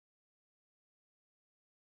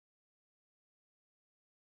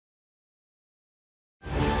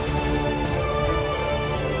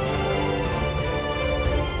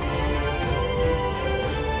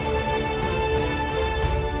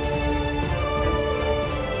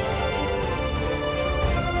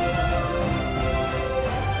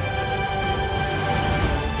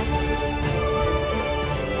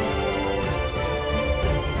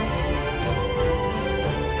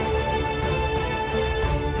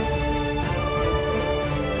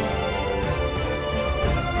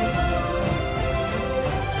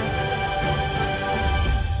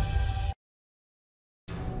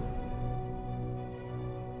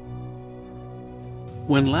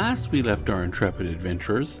When last we left our intrepid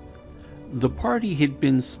adventurers, the party had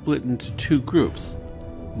been split into two groups.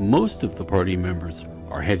 Most of the party members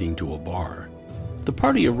are heading to a bar. The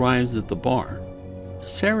party arrives at the bar.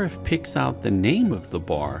 Seraph picks out the name of the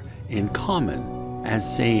bar in common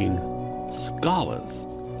as saying, Scala's.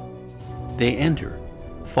 They enter,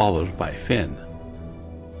 followed by Finn.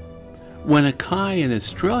 When Akai and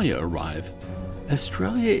Australia arrive,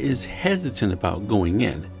 Australia is hesitant about going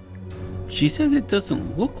in. She says it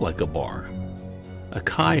doesn't look like a bar.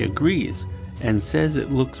 Akai agrees and says it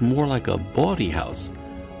looks more like a bawdy house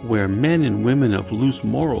where men and women of loose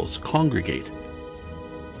morals congregate.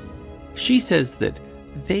 She says that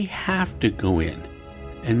they have to go in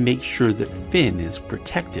and make sure that Finn is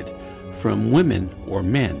protected from women or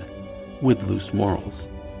men with loose morals.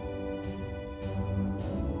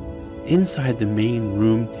 Inside the main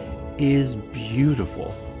room is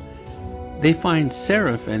beautiful. They find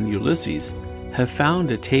Seraph and Ulysses have found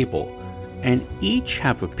a table and each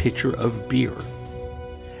have a pitcher of beer.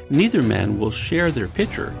 Neither man will share their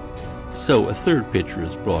pitcher, so a third pitcher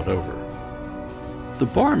is brought over. The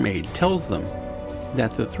barmaid tells them that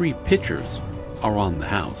the 3 pitchers are on the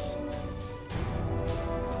house.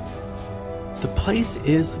 The place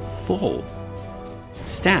is full.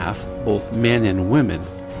 Staff, both men and women,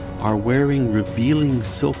 are wearing revealing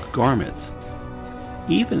silk garments.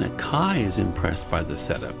 Even Akai is impressed by the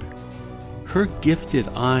setup. Her gifted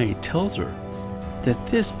eye tells her that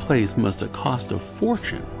this place must have cost a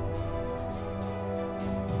fortune.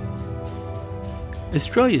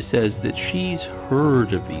 Australia says that she's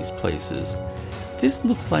heard of these places. This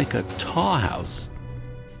looks like a taa house.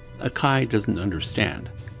 Akai doesn't understand.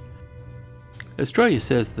 Australia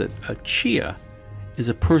says that a chia is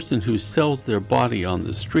a person who sells their body on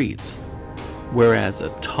the streets, whereas a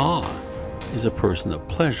taa is a person of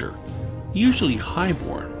pleasure, usually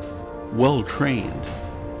highborn, well-trained,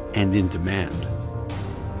 and in demand.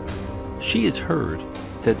 She has heard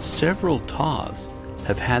that several taas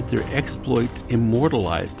have had their exploits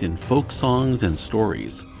immortalized in folk songs and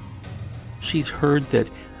stories. She's heard that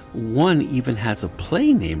one even has a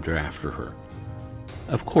play named after her.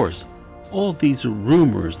 Of course, all these are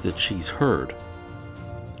rumors that she's heard.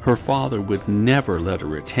 Her father would never let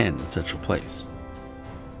her attend such a place.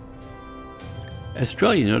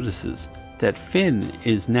 Australia notices that Finn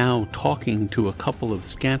is now talking to a couple of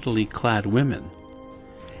scantily clad women.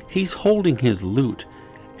 He's holding his lute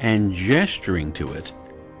and gesturing to it,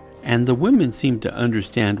 and the women seem to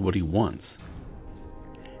understand what he wants.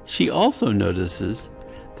 She also notices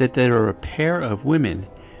that there are a pair of women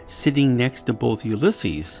sitting next to both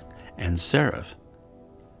Ulysses and Seraph.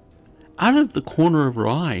 Out of the corner of her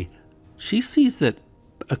eye, she sees that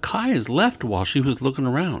Akai has left while she was looking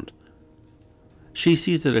around. She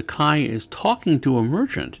sees that Akai is talking to a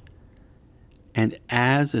merchant, and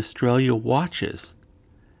as Australia watches,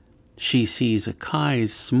 she sees Akai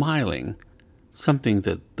smiling, something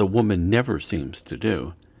that the woman never seems to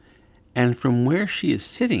do, and from where she is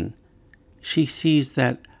sitting, she sees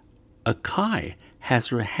that Akai has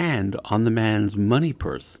her hand on the man's money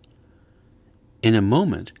purse. In a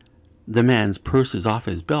moment, the man's purse is off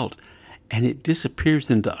his belt, and it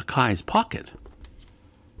disappears into Akai's pocket.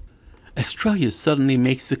 Australia suddenly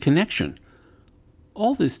makes the connection.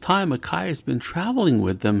 All this time Akai has been traveling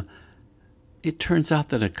with them. It turns out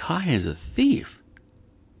that Akai is a thief.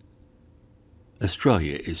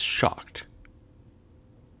 Australia is shocked.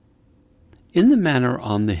 In the manor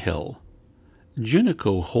on the hill,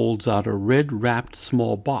 Junico holds out a red-wrapped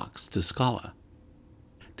small box to Scala.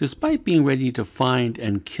 Despite being ready to find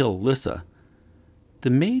and kill Lissa, the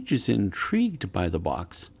mage is intrigued by the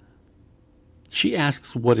box. She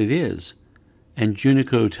asks what it is, and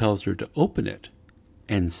Junico tells her to open it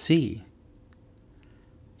and see.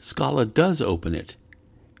 Scala does open it.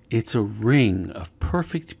 It's a ring of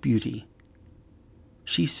perfect beauty.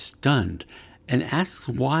 She's stunned and asks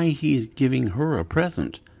why he is giving her a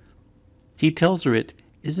present. He tells her it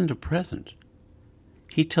isn't a present.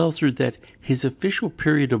 He tells her that his official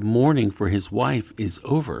period of mourning for his wife is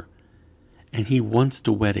over, and he wants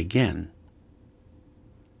to wed again.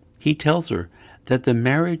 He tells her that the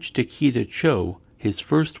marriage to Kita Cho, his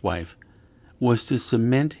first wife, was to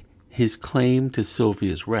cement his claim to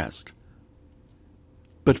Sylvia's rest.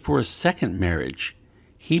 But for a second marriage,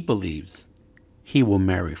 he believes he will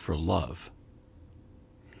marry for love.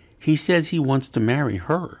 He says he wants to marry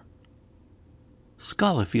her.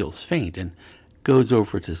 Scala feels faint and goes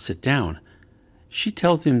over to sit down. She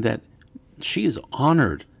tells him that she is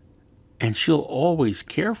honored and she'll always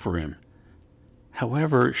care for him.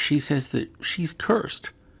 However, she says that she's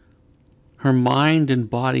cursed. Her mind and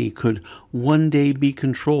body could one day be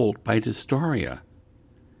controlled by dystoria.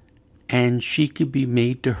 and she could be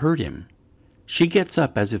made to hurt him. She gets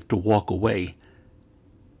up as if to walk away,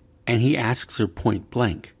 and he asks her point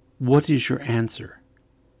blank, "What is your answer?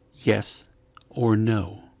 Yes or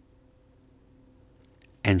no?"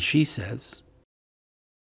 And she says,